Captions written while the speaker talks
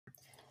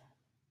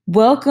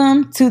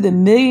Welcome to the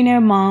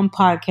Millionaire Mom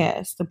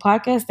Podcast, the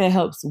podcast that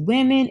helps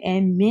women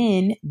and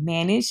men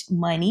manage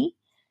money,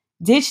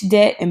 ditch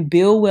debt, and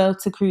build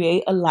wealth to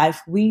create a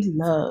life we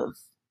love.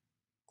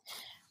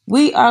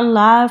 We are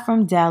live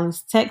from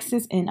Dallas,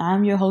 Texas, and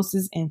I'm your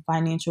hostess and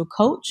financial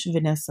coach,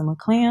 Vanessa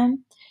McClam.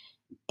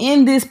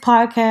 In this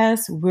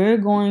podcast, we're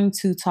going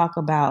to talk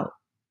about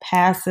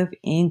passive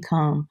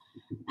income.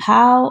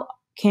 How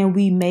can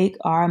we make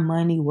our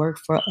money work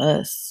for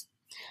us?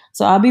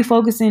 So I'll be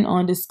focusing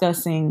on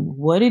discussing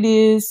what it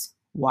is,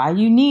 why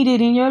you need it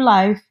in your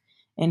life,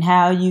 and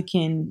how you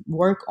can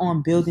work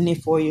on building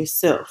it for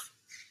yourself.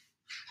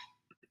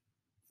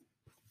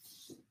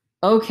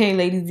 Okay,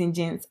 ladies and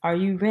gents, are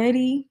you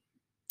ready?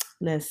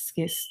 Let's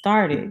get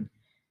started.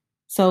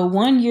 So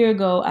 1 year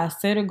ago, I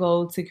set a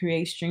goal to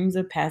create streams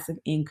of passive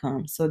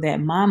income so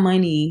that my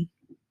money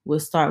will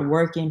start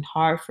working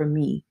hard for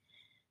me.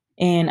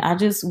 And I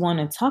just want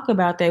to talk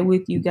about that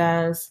with you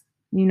guys.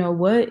 You know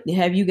what?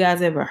 Have you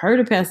guys ever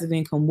heard of passive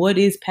income? What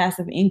is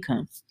passive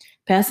income?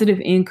 Passive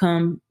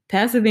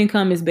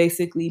income is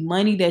basically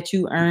money that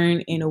you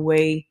earn in a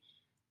way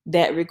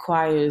that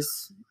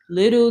requires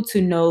little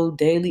to no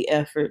daily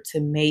effort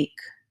to make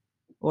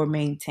or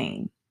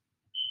maintain.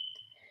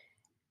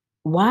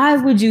 Why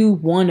would you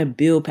want to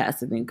build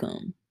passive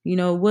income? You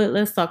know what?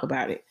 Let's talk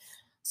about it.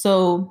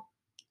 So,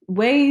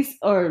 ways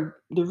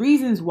or the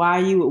reasons why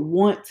you would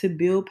want to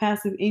build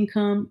passive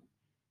income,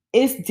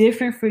 it's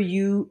different for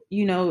you.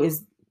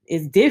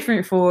 It's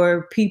different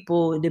for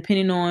people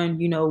depending on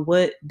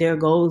what their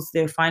goals,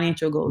 their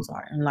financial goals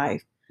are in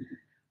life.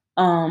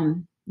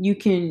 You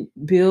can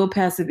build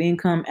passive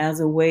income as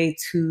a way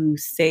to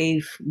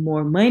save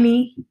more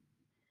money.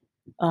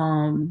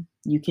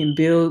 You can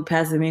build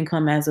passive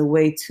income as a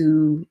way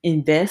to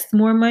invest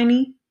more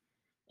money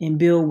and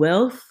build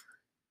wealth.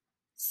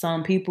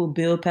 Some people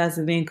build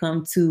passive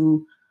income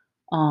to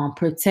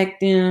protect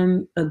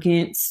them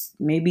against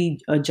maybe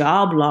a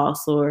job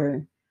loss,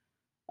 or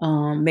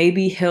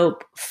maybe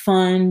help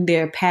fund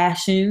their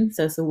passions.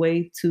 That's a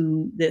way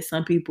that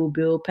some people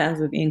build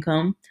passive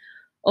income.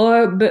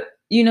 But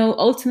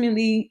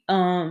ultimately,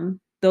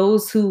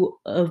 those who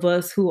of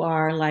us who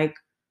are like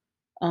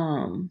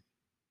um,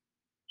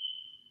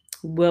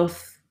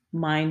 wealth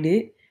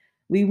minded,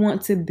 we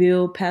want to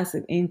build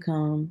passive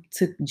income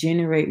to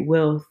generate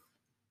wealth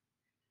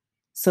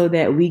so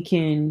that we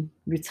can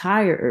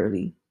retire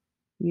early.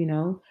 You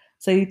know,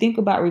 so you think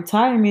about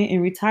retirement,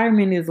 and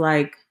retirement is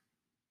like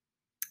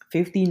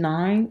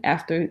 59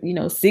 after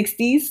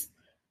 60s.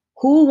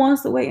 Who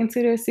wants to wait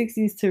until their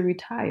 60s to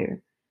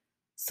retire?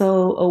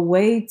 So a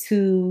way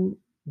to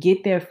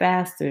get there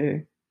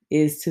faster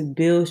is to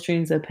build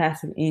streams of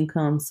passive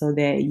income so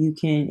that you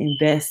can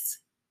invest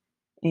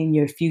in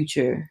your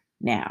future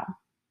now.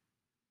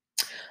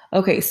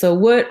 Okay, so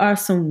what are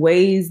some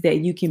ways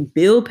that you can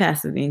build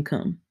passive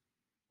income?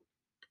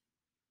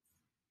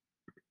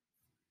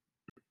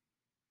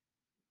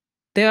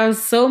 There are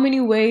so many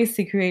ways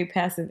to create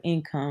passive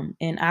income,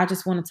 and I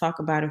just want to talk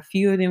about a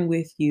few of them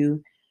with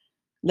you.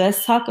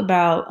 Let's talk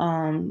about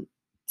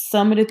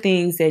some of the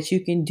things that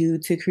you can do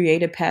to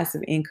create a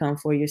passive income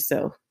for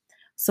yourself.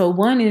 So,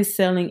 one is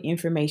selling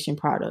information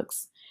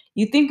products.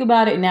 You think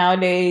about it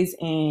nowadays,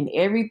 and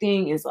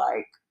everything is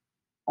like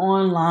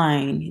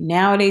online.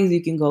 Nowadays,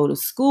 you can go to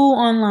school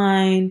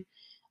online,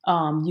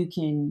 you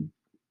can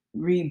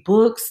read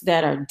books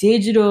that are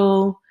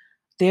digital.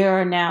 There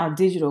are now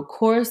digital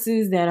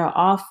courses that are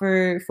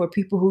offered for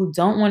people who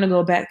don't want to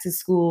go back to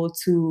school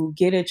to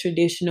get a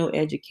traditional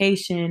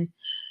education.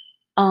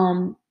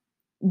 um,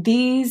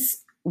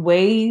 these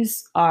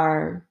ways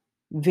are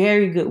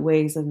very good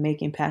ways of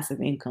making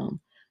passive income.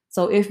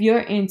 So if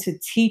you're into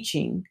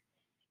teaching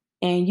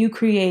and you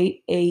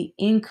create a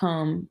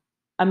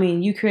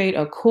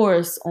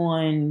course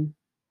on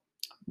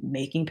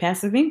making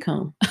passive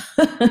income.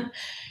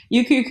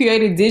 You can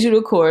create a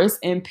digital course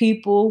and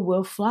people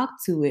will flock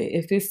to it.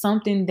 If it's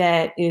something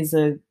that is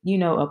a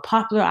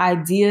popular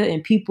idea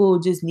and people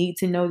just need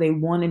to know, they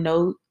want to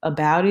know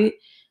about it.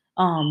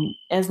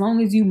 As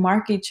long as you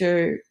market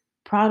your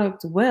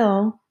product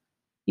well,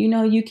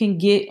 you can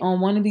get on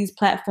one of these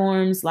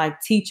platforms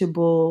like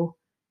Teachable,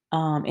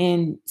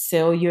 and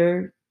sell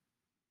your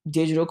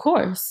digital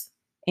course.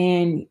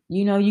 And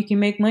you can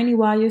make money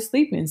while you're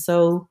sleeping.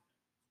 So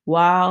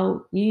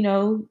while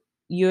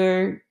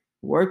you're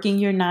working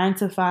your 9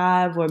 to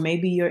 5, or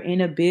maybe you're in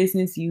a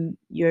business,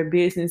 your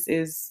business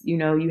is,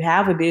 you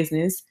have a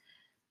business,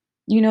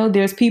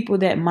 there's people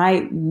that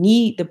might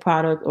need the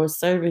product or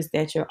service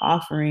that you're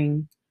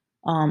offering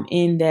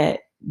in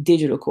that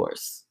digital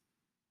course,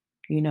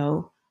 you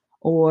know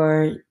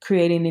or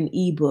creating an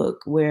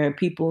ebook where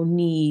people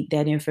need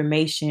that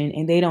information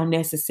and they don't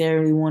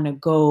necessarily want to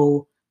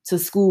go to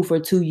school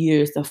for 2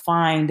 years to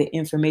find the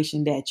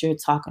information that you're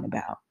talking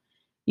about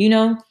you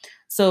know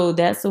so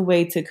that's a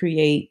way to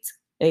create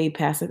a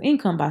passive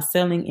income, by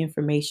selling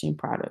information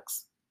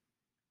products.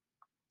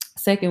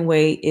 Second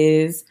way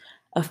is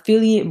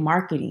affiliate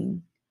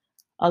marketing.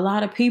 A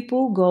lot of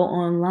people go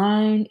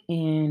online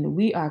and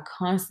we are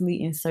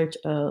constantly in search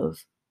of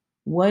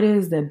what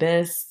is the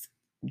best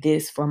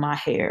this for my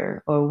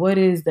hair, or what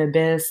is the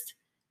best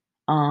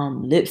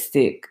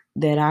lipstick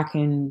that I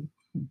can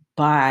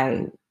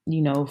buy,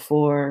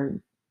 for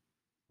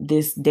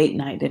this date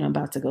night that I'm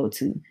about to go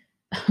to.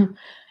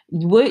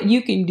 What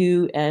you can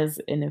do as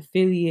an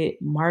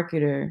affiliate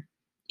marketer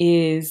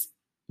is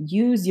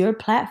use your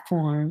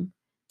platform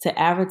to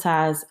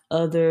advertise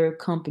other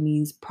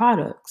companies'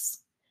 products.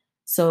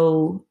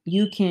 So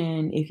you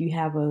can, if you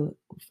have a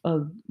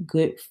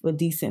a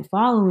decent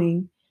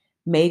following,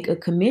 make a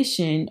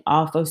commission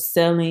off of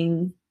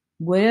selling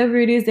whatever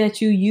it is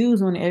that you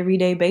use on an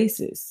everyday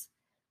basis.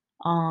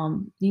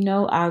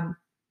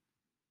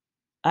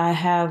 I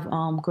have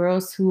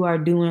girls who are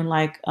doing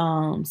like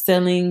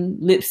selling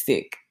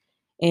lipstick,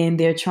 and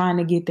they're trying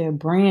to get their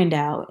brand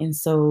out. And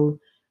so,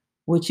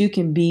 what you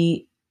can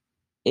be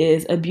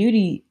is a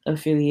beauty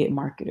affiliate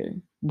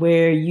marketer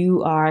where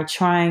you are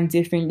trying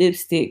different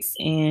lipsticks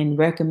and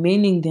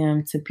recommending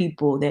them to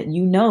people that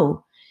you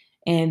know.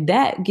 And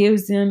that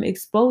gives them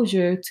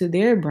exposure to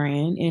their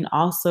brand, and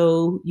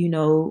also,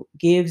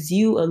 gives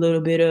you a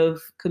little bit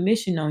of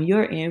commission on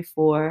your end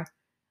for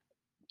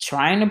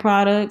trying the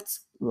product,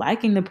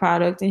 liking the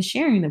product, and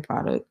sharing the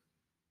product.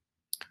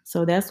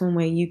 So that's one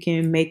way you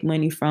can make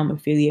money from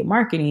affiliate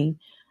marketing.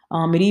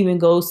 It even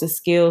goes to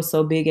scale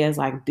so big as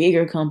like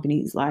bigger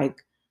companies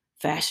like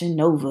Fashion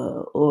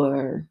Nova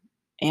or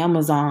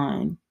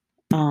Amazon,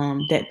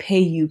 that pay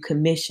you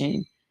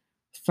commission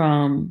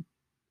from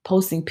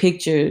posting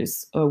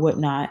pictures or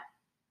whatnot,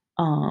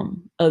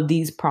 of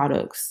these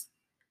products.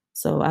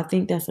 So I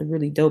think that's a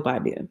really dope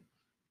idea.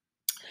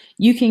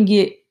 You can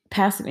get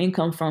passive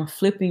income from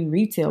flipping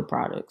retail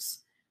products.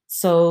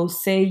 So,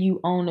 say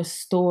you own a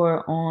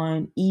store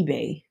on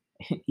eBay.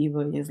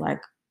 eBay is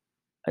like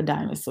a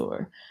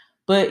dinosaur,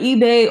 but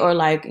eBay or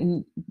like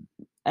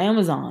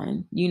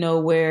Amazon,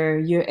 where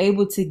you're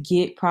able to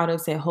get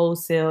products at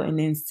wholesale and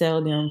then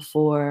sell them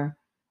for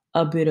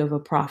a bit of a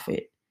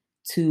profit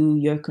to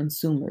your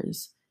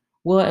consumers.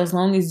 Well, as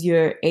long as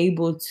you're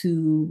able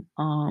to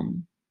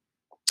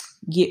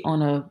get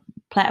on a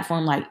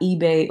platform like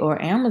eBay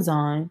or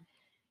Amazon,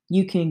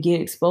 you can get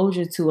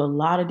exposure to a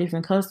lot of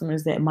different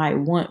customers that might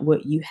want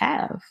what you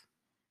have.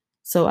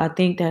 So I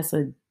think that's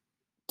a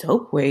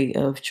dope way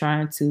of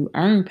trying to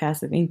earn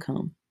passive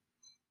income.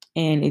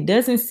 And it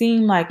doesn't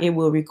seem like it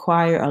will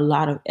require a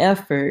lot of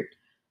effort,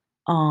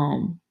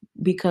 um,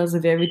 because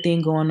of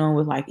everything going on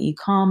with like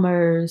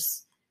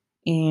e-commerce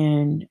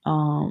and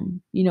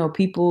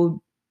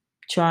people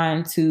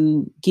trying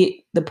to get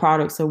the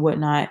products or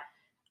whatnot,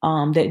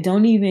 that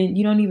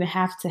you don't even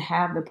have to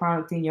have the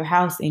product in your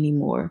house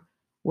anymore.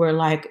 Where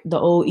like the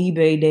old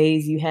eBay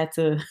days, you had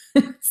to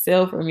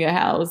sell from your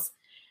house.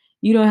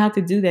 You don't have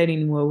to do that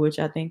anymore, which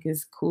I think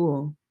is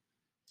cool.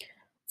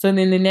 So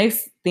then the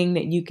next thing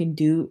that you can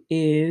do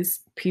is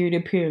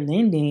peer-to-peer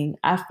lending.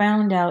 I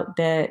found out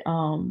that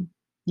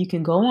you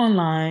can go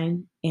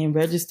online and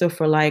register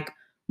for like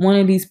one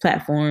of these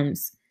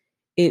platforms.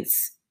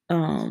 It's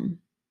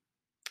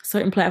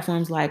certain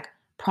platforms like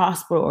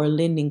Prosper or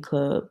Lending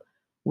Club,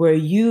 where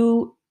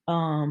you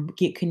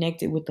get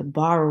connected with the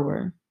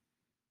borrower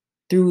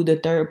through the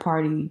third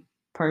party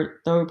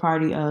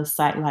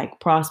site like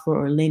Prosper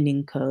or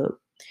Lending Club,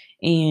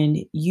 and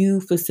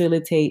you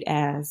facilitate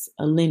as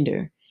a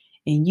lender,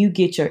 and you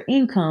get your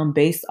income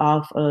based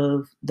off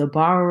of the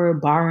borrower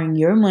borrowing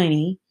your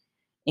money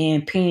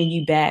and paying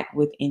you back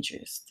with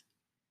interest.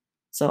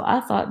 So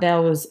I thought that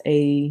was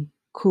a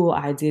cool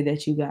idea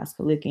that you guys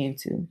could look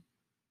into.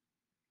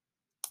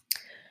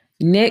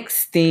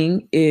 Next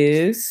thing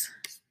is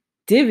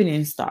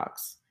dividend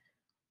stocks.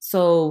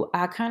 So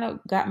I kind of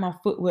got my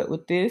foot wet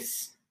with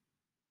this,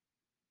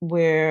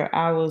 where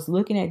I was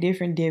looking at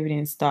different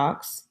dividend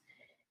stocks.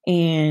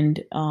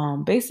 And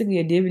basically,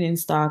 a dividend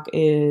stock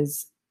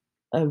is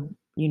a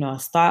a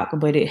stock,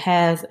 but it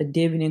has a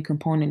dividend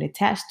component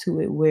attached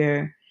to it,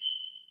 where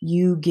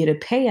you get a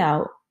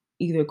payout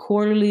either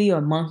quarterly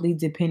or monthly,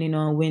 depending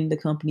on when the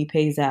company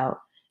pays out,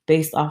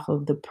 based off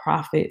of the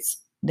profits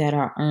that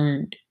are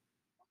earned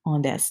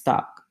on that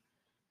stock.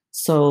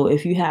 So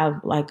if you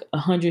have like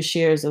 100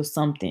 shares of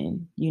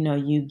something,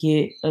 you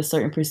get a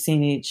certain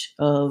percentage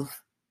of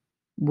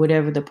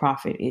whatever the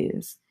profit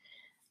is.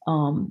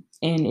 And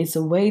it's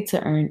a way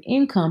to earn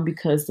income,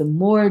 because the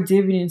more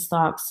dividend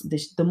stocks,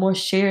 the more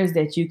shares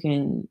that you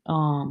can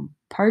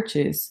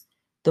purchase,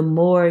 the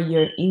more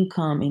your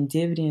income and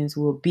dividends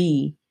will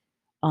be,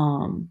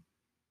 um,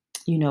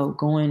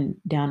 going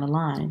down the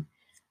line.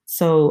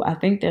 So I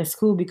think that's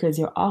cool, because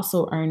you're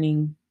also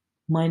earning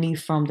money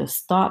from the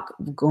stock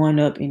going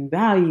up in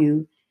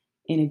value.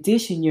 In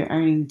addition, you're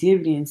earning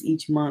dividends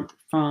each month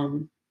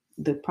from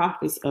the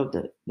profits of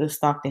the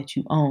stock that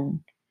you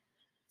own.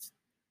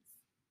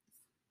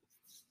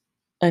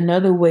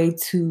 Another way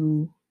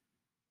to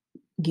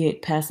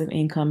get passive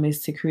income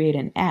is to create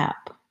an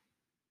app.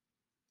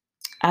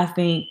 I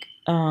think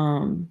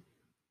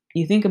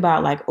you think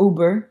about like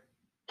Uber,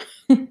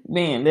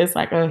 man, there's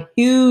like a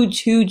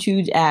huge, huge,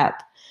 huge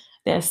app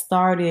that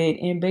started,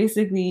 and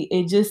basically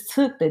it just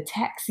took the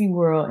taxi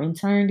world and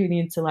turned it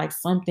into like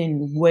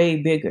something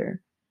way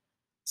bigger.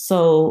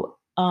 So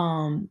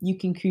you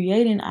can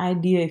create an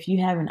idea if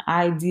you have an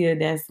idea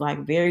that's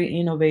like very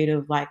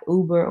innovative, like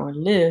Uber or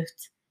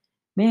Lyft,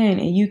 man,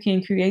 and you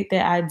can create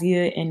that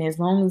idea. And as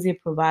long as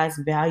it provides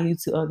value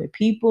to other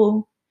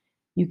people,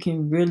 you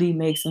can really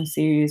make some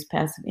serious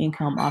passive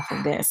income off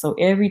of that. So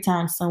every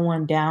time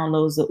someone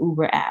downloads the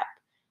Uber app,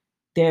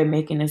 they're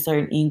making a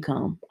certain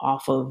income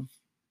off of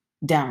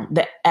down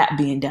the app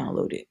being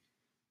downloaded.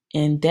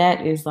 And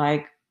that is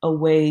like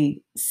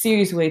a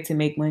serious way to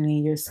make money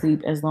in your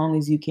sleep, as long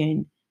as you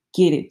can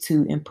get it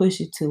to and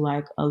push it to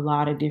like a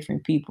lot of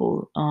different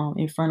people,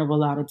 in front of a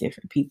lot of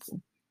different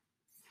people.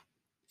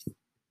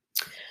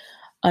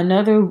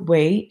 Another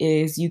way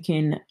is you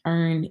can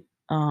earn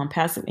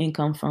passive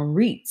income from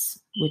REITs,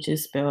 which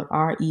is spelled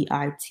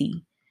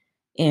REIT.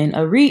 And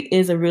a REIT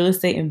is a real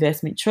estate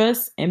investment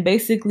trust, and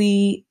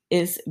basically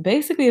it's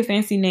basically a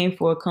fancy name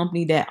for a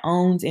company that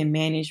owns and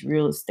manages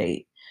real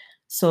estate.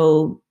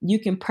 So you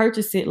can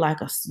purchase it like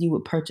you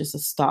would purchase a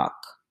stock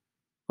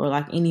or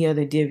like any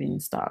other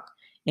dividend stock,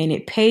 and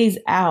it pays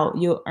out.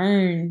 You'll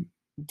earn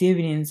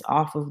dividends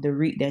off of the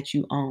REIT that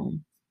you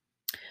own.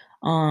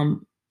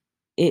 Um,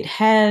 it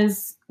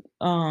has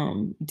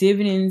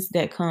dividends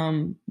that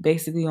come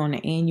basically on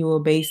an annual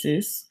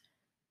basis,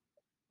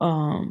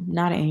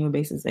 not an annual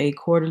basis, a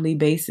quarterly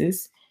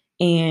basis,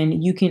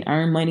 and you can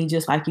earn money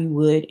just like you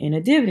would in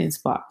a dividend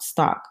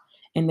stock.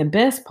 And the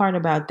best part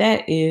about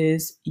that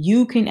is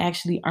you can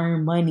actually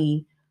earn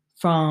money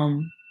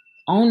from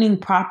owning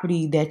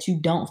property that you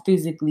don't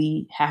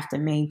physically have to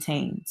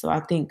maintain. So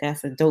I think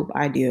that's a dope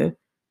idea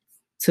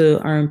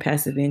to earn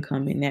passive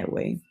income in that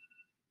way.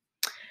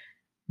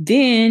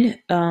 Then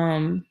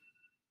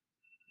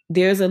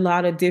there's a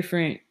lot of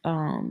different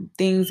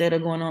things that are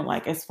going on,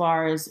 like as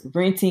far as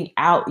renting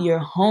out your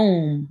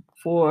home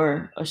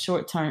for a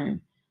short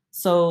term.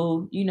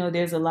 So,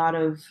 there's a lot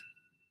of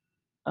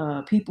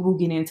people who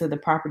get into the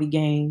property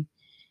game,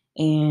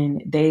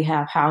 and they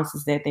have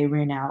houses that they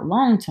rent out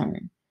long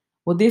term.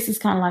 Well, this is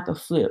kind of like a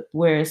flip,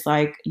 where it's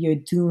like you're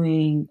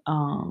doing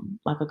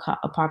like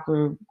a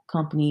popular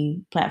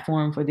company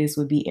platform for this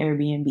would be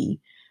Airbnb,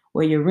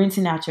 where you're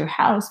renting out your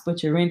house,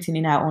 but you're renting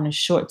it out on a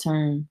short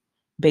term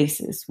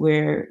basis,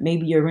 where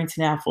maybe you're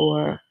renting out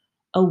for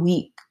a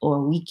week or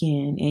a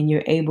weekend, and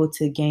you're able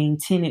to gain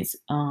tenants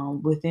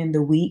within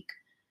the week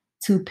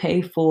to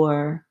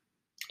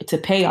to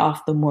pay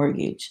off the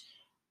mortgage,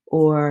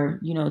 or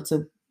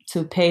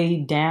to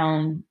pay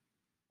down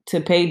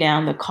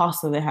the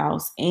cost of the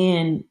house,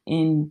 and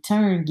in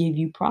turn give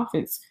you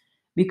profits,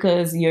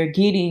 because you're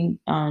getting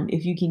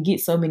if you can get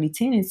so many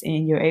tenants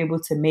and you're able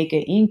to make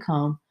an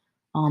income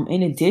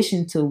in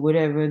addition to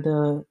whatever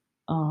the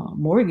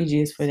mortgage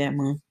is for that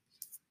month,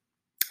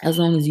 as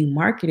long as you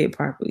market it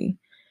properly.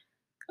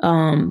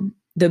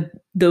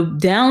 The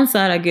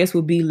downside, I guess,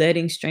 would be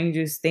letting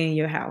strangers stay in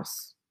your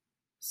house.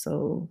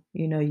 So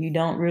you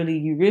don't really,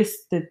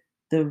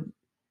 the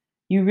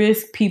you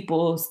risk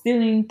people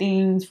stealing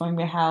things from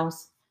your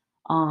house.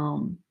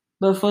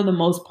 But for the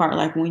most part,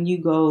 like when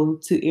you go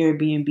to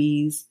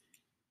Airbnbs,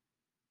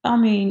 I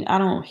mean, I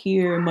don't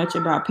hear much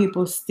about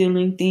people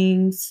stealing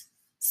things.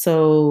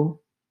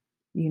 So,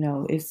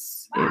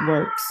 it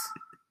works.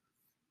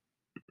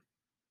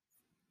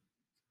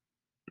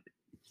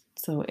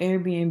 So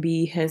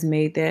Airbnb has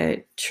made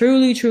that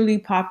truly, truly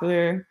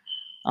popular,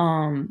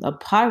 a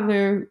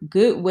popular,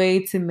 good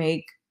way to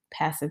make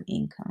passive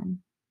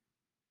income.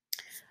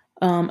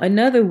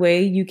 Another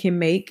way you can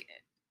make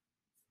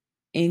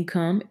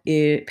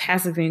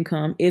passive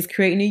income is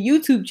creating a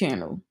YouTube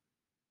channel.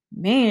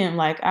 Man,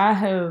 like I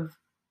have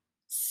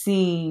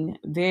seen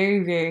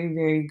very, very,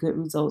 very good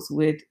results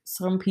with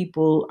some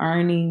people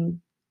earning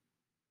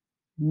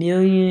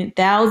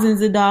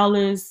thousands of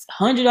dollars,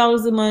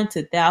 $100 a month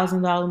to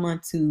 $1,000 a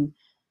month to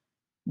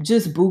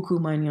just buku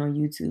money on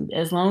YouTube.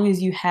 As long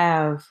as you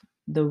have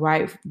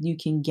you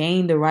can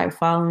gain the right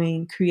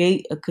following,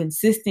 create a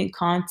consistent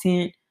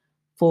content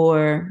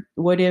for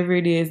whatever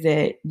it is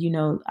that,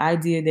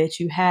 idea that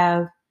you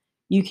have,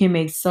 you can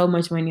make so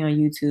much money on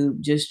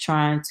YouTube just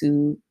trying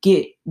to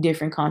get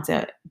different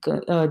content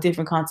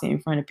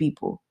in front of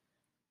people.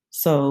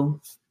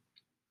 So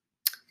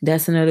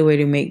that's another way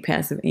to make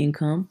passive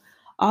income.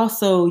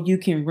 Also, you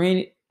can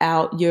rent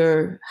out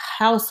your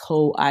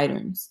household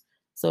items.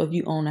 So if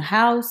you own a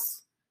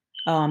house,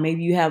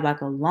 maybe you have like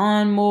a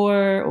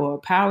lawnmower or a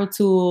power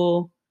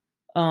tool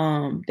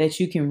that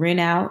you can rent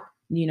out.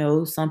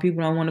 Some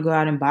people don't want to go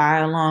out and buy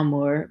a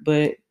lawnmower,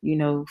 but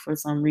for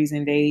some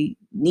reason they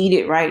need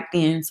it right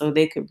then, so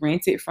they could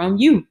rent it from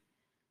you.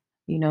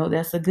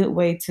 That's a good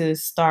way to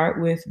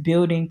start with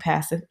building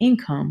passive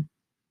income.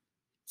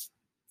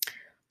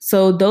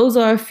 So those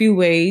are a few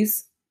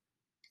ways.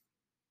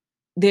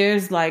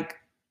 There's like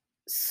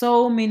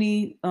so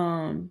many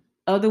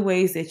other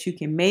ways that you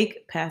can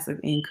make passive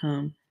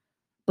income,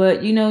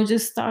 But,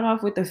 just start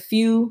off with a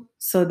few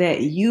so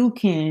that you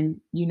can,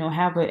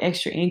 have an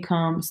extra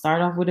income.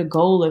 Start off with a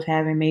goal of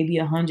having maybe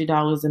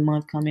 $100 a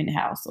month come in the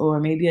house, or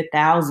maybe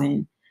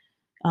 1,000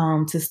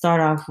 to start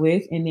off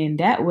with. And then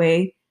that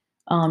way,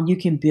 you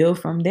can build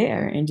from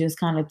there and just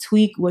kind of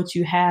tweak what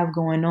you have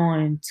going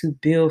on to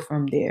build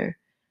from there.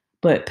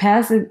 But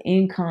passive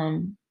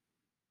income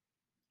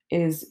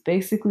is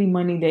basically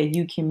money that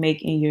you can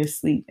make in your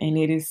sleep. And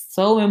it is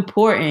so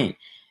important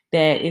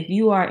that if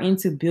you are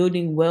into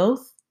building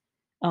wealth,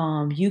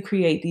 you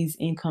create these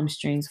income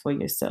streams for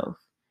yourself.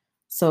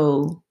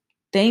 So,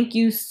 thank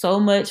you so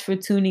much for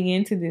tuning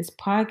into this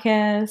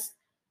podcast.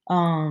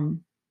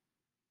 Um,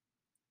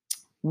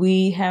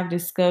 we have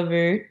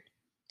discovered,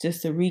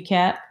 just to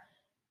recap,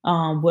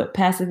 what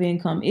passive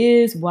income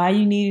is, why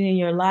you need it in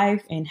your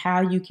life, and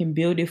how you can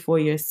build it for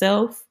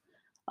yourself.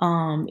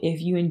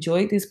 If you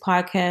enjoyed this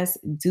podcast,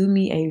 do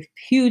me a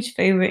huge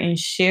favor and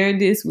share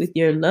this with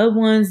your loved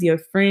ones, your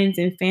friends,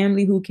 and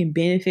family who can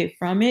benefit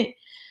from it.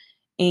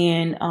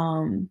 And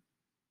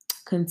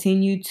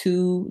continue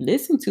to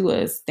listen to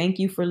us. Thank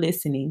you for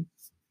listening.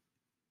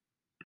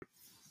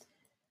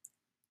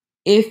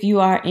 If you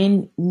are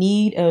in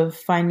need of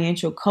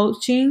financial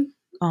coaching,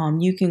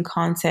 you can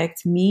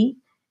contact me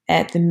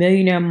at the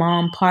Millionaire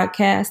Mom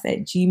Podcast at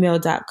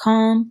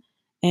gmail.com.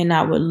 And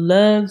I would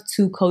love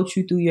to coach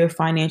you through your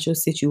financial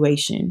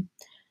situation.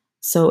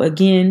 So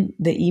again,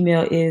 the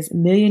email is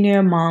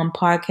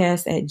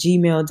millionairemompodcast at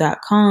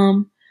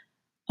gmail.com.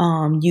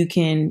 You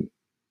can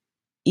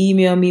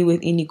email me with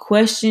any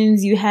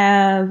questions you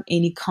have,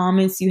 any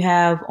comments you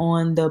have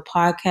on the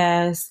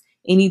podcast,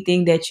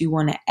 anything that you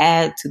want to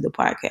add to the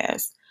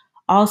podcast.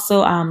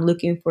 Also, I'm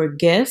looking for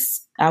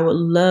guests. I would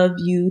love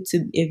you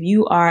to, if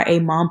you are a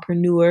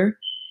mompreneur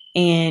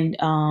and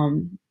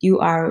you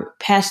are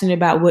passionate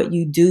about what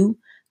you do,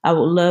 I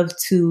would love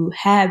to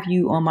have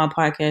you on my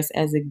podcast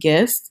as a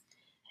guest.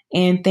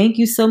 And thank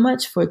you so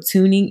much for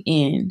tuning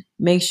in.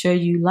 Make sure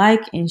you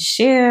like and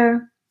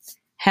share.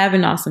 Have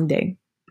an awesome day.